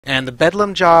And the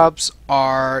Bedlam jobs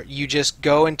are you just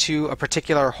go into a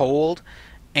particular hold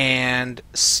and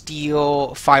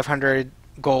steal 500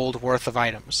 gold worth of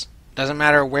items. Doesn't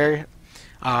matter where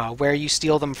you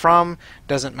steal them from.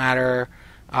 Doesn't matter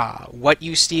what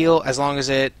you steal, as long as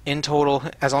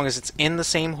as long as it's in the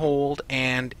same hold,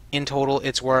 and in total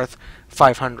it's worth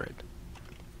 500.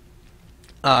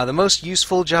 The most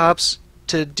useful jobs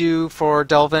to do for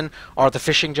Delvin are the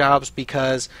fishing jobs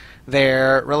because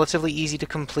they're relatively easy to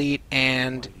complete,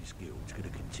 and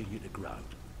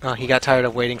oh, he got tired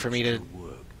of waiting for me to.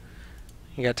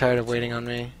 He got tired of waiting on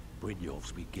me.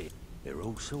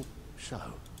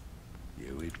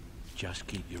 Just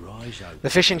keep your eyes open. The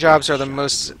fishing jobs are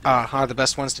the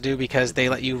best ones to do because they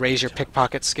let you raise your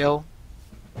pickpocket skill.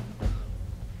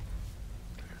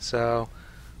 So,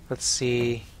 let's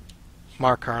see.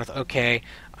 Markarth. Okay,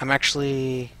 I'm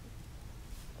actually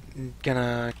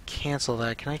gonna cancel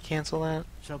that. Can I cancel that?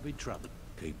 So be trouble.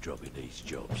 Keep dropping these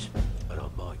jobs, and I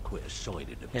might quit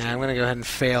assigning them. Yeah, I'm gonna go ahead and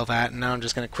fail that, and now I'm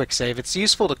just gonna quick save. It's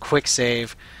useful to quick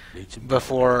save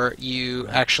before you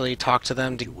actually talk to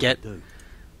them to get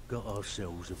Got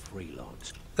ourselves a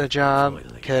freelance the job,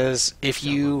 because if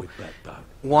you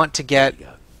want to get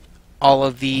all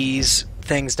of these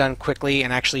things done quickly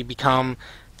and actually become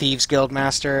Thieves Guild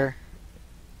Master.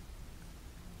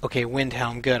 Okay,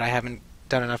 Windhelm, good. I haven't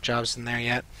done enough jobs in there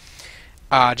yet.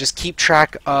 Just keep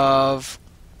track of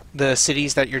the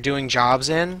cities that you're doing jobs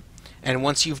in, and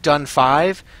once you've done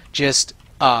 5, just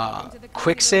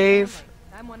quick save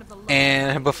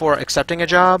and before accepting a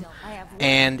job.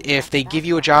 And if they give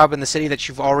you a job in the city that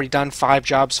you've already done 5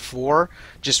 jobs for,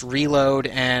 just reload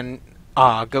and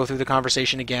go through the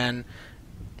conversation again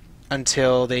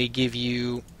until they give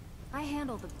you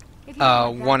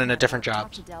one in a different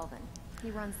job.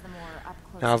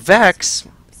 Now Vex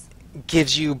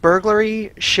gives you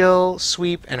burglary, shill,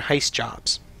 sweep, and heist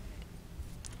jobs.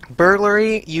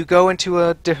 Burglary, you go into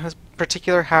a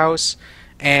particular house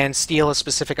and steal a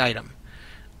specific item.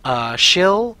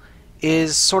 Shill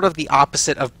is sort of the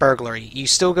opposite of burglary. You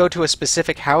still go to a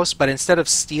specific house, but instead of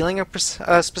stealing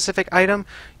a specific item,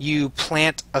 you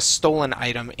plant a stolen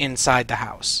item inside the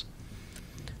house.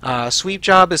 Sweep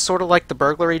job is sort of like the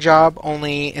burglary job,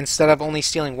 only instead of only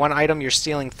stealing 1 item, you're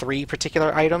stealing 3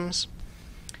 particular items.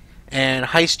 And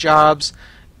heist jobs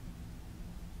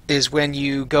is when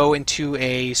you go into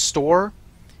a store,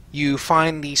 you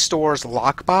find the store's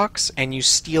lockbox, and you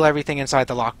steal everything inside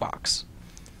the lockbox.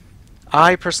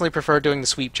 I personally prefer doing the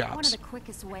sweep jobs. One of the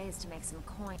quickest ways to make some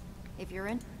coin. If you're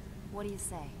in, what do you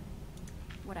say?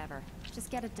 Whatever. Just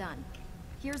get it done.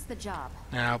 Here's the job.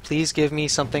 Now, please give me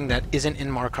something that isn't in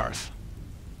Markarth.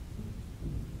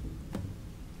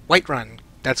 Whiterun.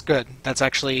 That's good. That's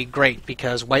actually great,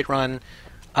 because Whiterun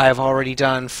I've already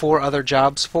done 4 other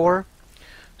jobs for.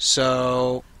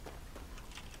 So,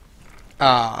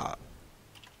 after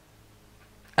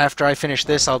I finish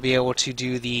this, I'll be able to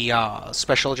do the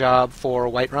special job for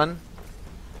Whiterun.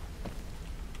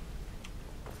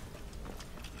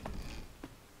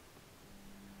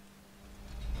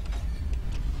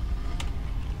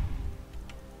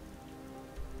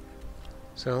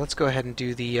 So let's go ahead and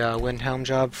do the Windhelm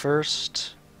job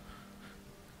first.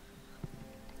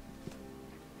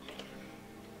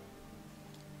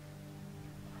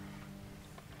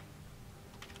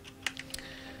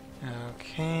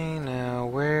 Okay, now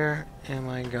where am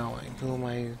I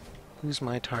going? Who's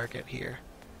my target here?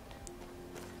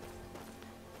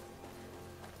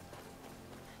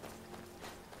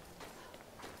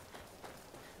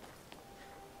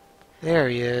 There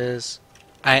he is.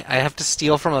 I have to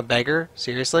steal from a beggar?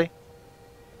 Seriously?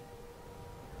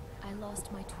 I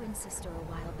lost my twin sister a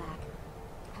while back.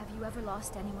 Have you ever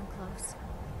lost anyone close?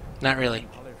 Not really.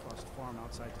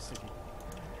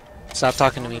 Stop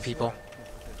talking to me, people.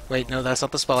 Wait, no, that's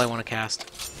not the spell I want to cast.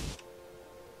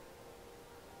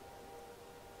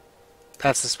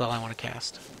 That's the spell I want to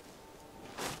cast.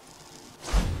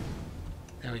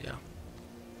 There we go.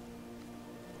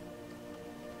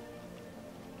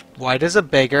 Why does a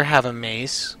beggar have a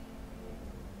mace?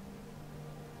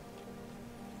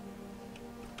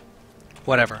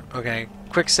 Whatever. Okay.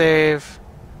 Quick save.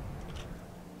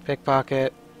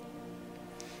 Pickpocket.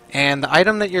 And the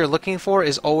item that you're looking for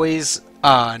is always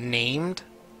named.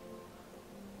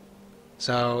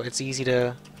 So it's easy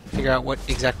to figure out what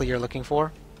exactly you're looking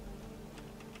for.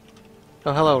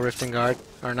 Oh, hello, Riften Guard.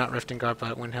 Or not Riften Guard,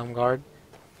 but Windhelm Guard.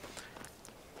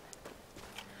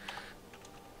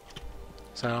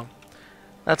 So,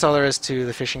 that's all there is to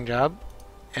the fishing job.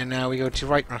 And now we go to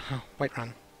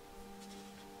Whiterun.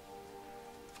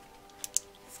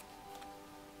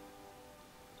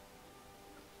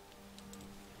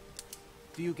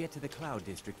 Do you get to the Cloud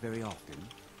District very often?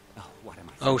 Oh, what am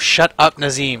I Oh, saying? shut up,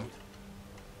 Nazim.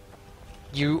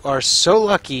 You are so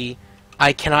lucky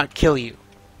I cannot kill you.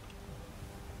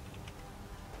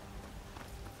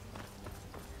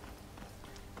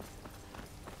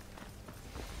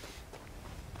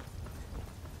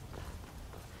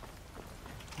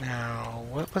 Now,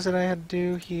 what was it I had to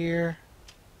do here?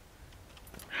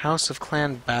 House of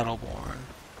Clan Battleborn.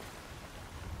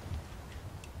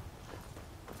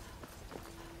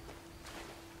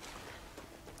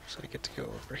 So I get to go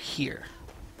over here.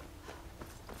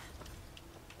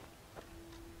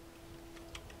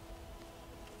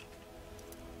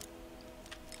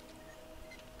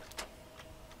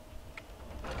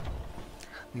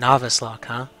 Novice luck,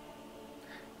 huh?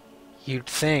 You'd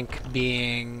think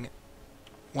being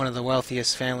one of the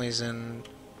wealthiest families in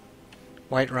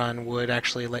Whiterun would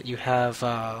actually let you have,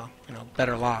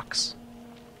 better locks.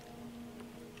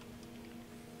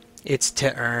 It's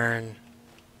to earn,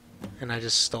 and I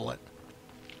just stole it.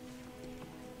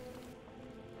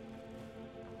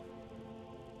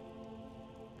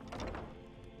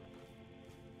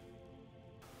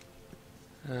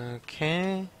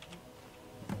 Okay.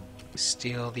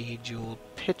 Steal the jeweled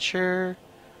pitcher.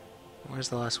 Where's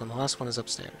the last one? The last one is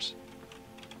upstairs.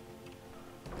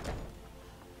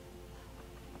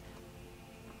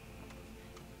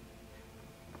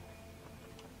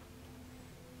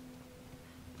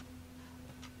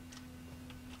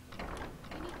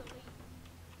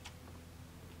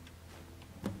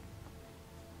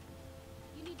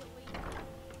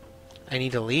 I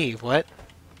need to leave. What?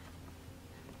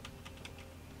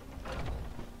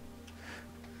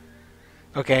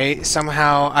 Okay,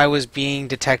 somehow I was being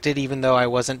detected even though I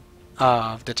wasn't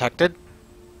detected.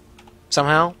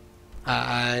 Somehow.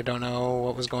 I don't know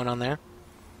what was going on there.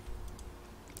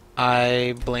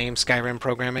 I blame Skyrim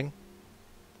programming.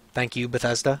 Thank you,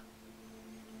 Bethesda.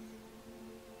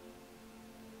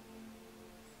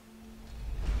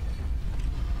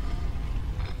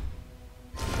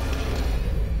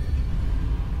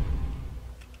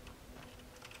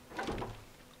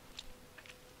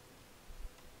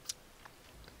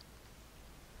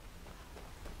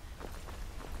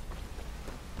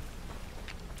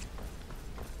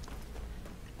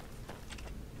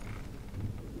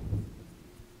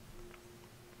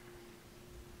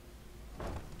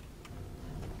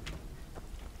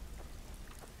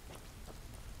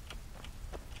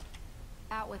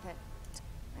 Out with it.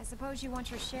 I suppose you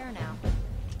want your share now.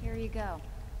 Here you go.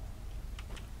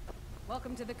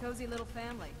 Welcome to the cozy little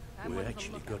family. I'm We one of the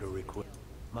actually lookouts. got a request.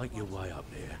 Make your way up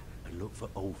there and look for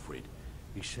Alfred.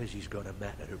 He says he's got a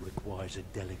matter that requires a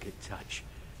delicate touch,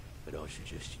 but I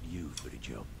suggested you for the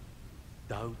job.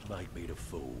 Don't make me the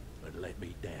fool and let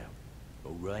me down,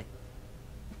 all right?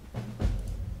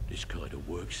 This kind of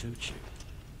work suits you,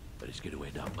 but it's going to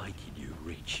end up making you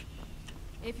rich.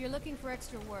 If you're looking for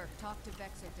extra work, talk to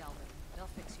Vex or Delvin. They'll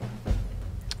fix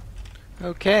you.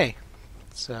 Okay.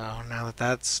 So now that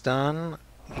that's done,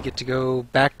 we get to go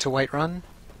back to Whiterun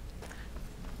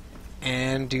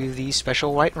and do the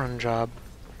special Whiterun job.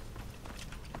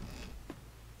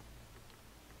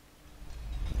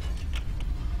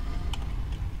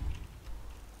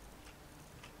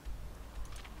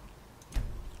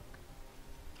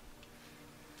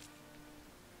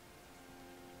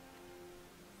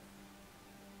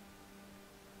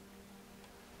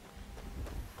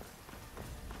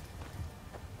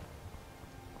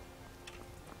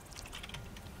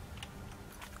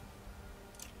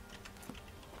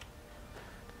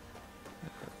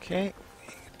 Okay,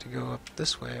 we get to go up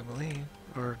this way, I believe.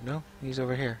 Or, no, he's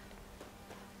over here.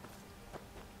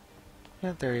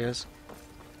 Yeah, there he is.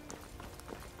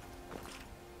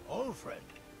 Alfred,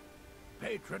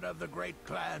 patron of the great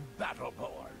clan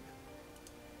Battleborn.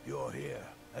 You're here,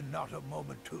 and not a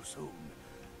moment too soon.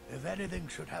 If anything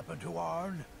should happen to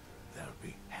Arn, there'll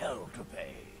be hell to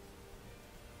pay.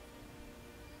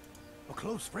 A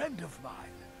close friend of mine.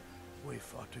 We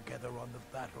fought together on the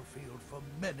battlefield for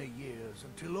many years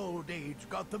until old age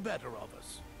got the better of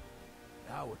us.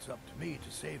 Now it's up to me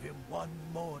to save him one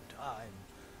more time.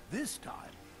 This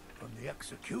time from the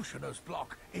executioner's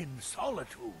block in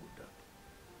Solitude.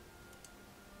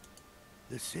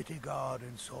 The city guard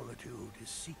in Solitude is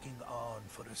seeking Arn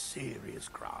for a serious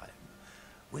crime.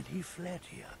 When he fled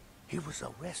here, he was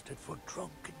arrested for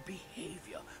drunken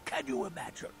behavior. Can you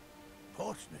imagine?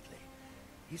 Fortunately,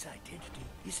 his identity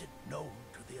isn't known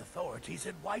to the authorities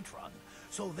in Whiterun,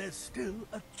 so there's still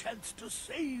a chance to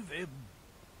save him.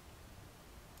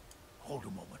 Hold a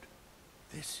moment.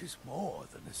 This is more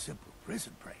than a simple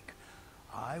prison break.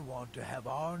 I want to have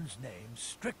Arn's name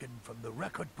stricken from the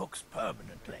record books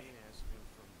permanently.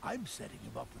 I'm setting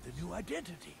him up with a new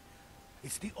identity.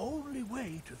 It's the only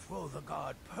way to throw the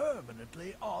guard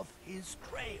permanently off his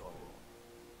trail.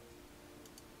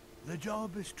 The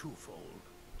job is twofold.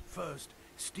 First,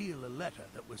 steal a letter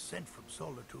that was sent from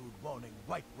Solitude warning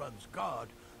Whiterun's guard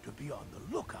to be on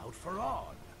the lookout for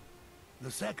Arn.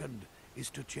 The second is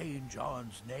to change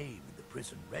Arn's name in the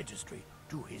prison registry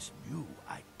to his new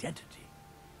identity.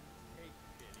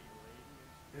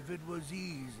 If it was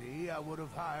easy, I would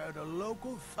have hired a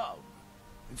local thug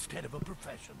instead of a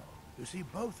professional. You see,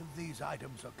 both of these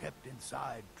items are kept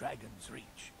inside Dragon's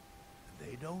Reach.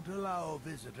 They don't allow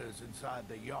visitors inside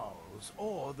the Jarl's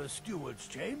or the Steward's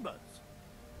chambers.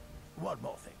 One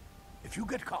more thing. If you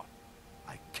get caught,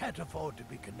 I can't afford to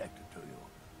be connected to you.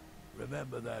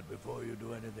 Remember that before you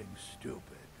do anything stupid.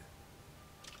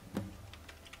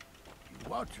 You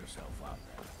watch yourself out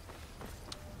there.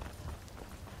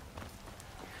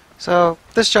 So,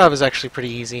 this job is actually pretty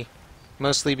easy.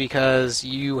 Mostly because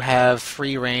you have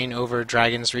free reign over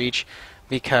Dragon's Reach,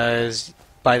 because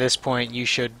by this point you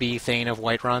should be Thane of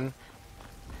Whiterun.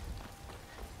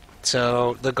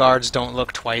 So, the guards don't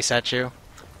look twice at you.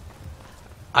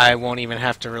 I won't even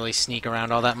have to really sneak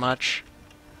around all that much.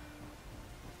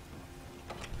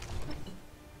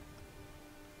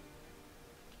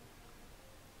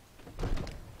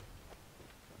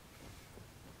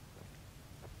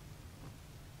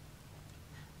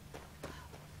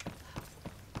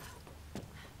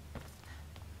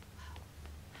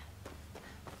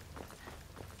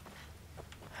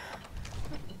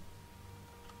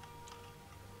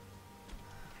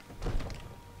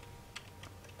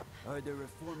 Heard they're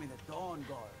reforming the Dawn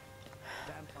Guard.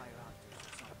 Vampire hunters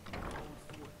or something. Old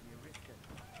fort near Riften.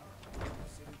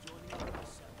 Consider joining up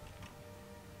myself.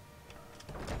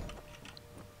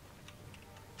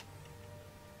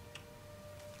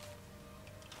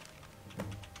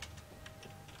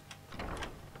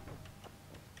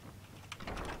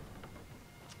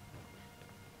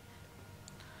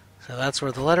 So that's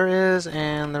where the letter is,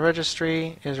 and the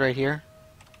registry is right here.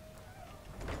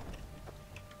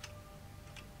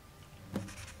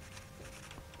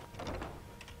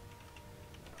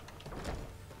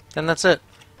 And that's it.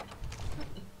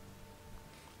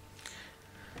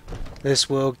 This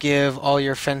will give all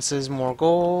your fences more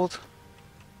gold,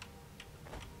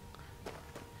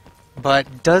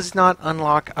 but does not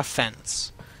unlock a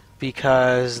fence,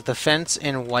 because the fence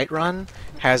in Whiterun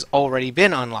has already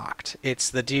been unlocked. It's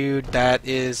the dude that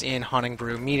is in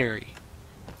Honningbrew Meadery.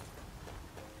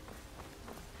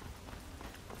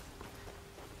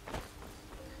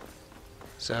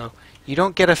 So, you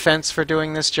don't get a fence for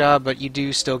doing this job, but you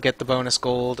do still get the bonus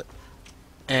gold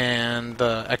and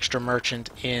the extra merchant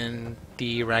in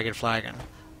the Ragged Flagon.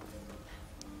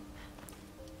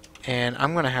 And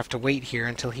I'm going to have to wait here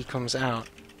until he comes out.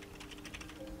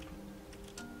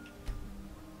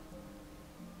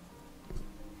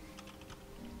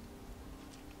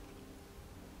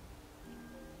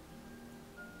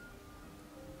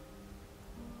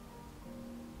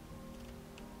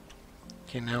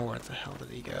 Okay, now where the hell did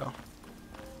he go?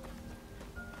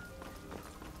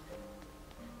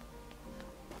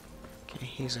 Okay,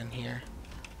 he's in here.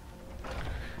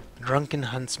 Drunken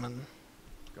Huntsman.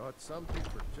 Got something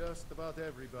for just about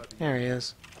everybody. There he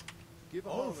is. Give a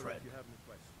Oh, holler Fred. if you have any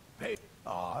questions. Hey,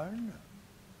 Arn?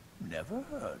 Never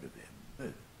heard of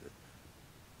him.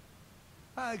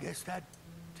 I guess that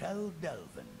tell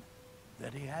Delvin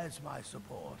that he has my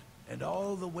support and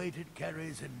all the weight it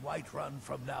carries in Whiterun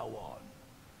from now on.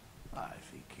 I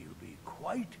think he'll be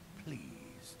quite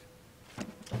pleased.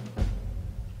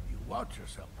 You watch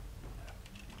yourself.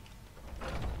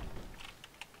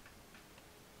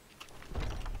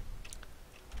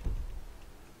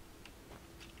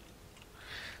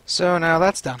 So now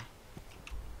that's done.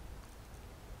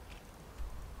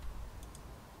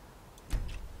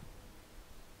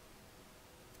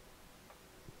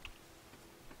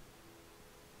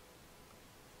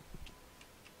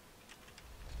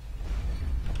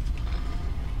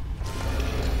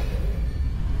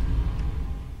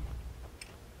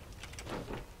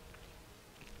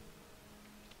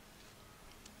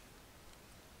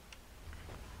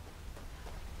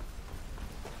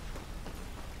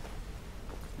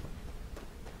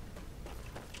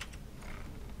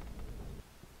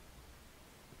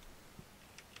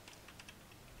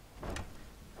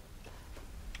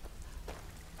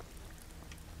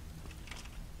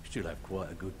 Still have quite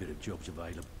a good bit of jobs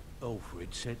available.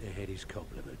 Alfred sent ahead his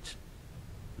compliments.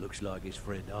 Looks like his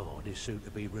friend Arn is soon to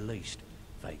be released,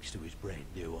 thanks to his brand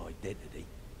new identity.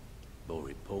 More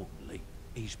importantly,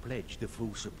 he's pledged the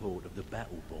full support of the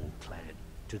Battleborn clan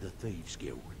to the Thieves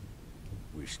Guild.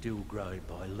 We're still growing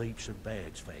by leaps and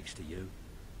bounds thanks to you.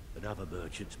 and other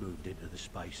merchants moved into the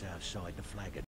space outside the flagon.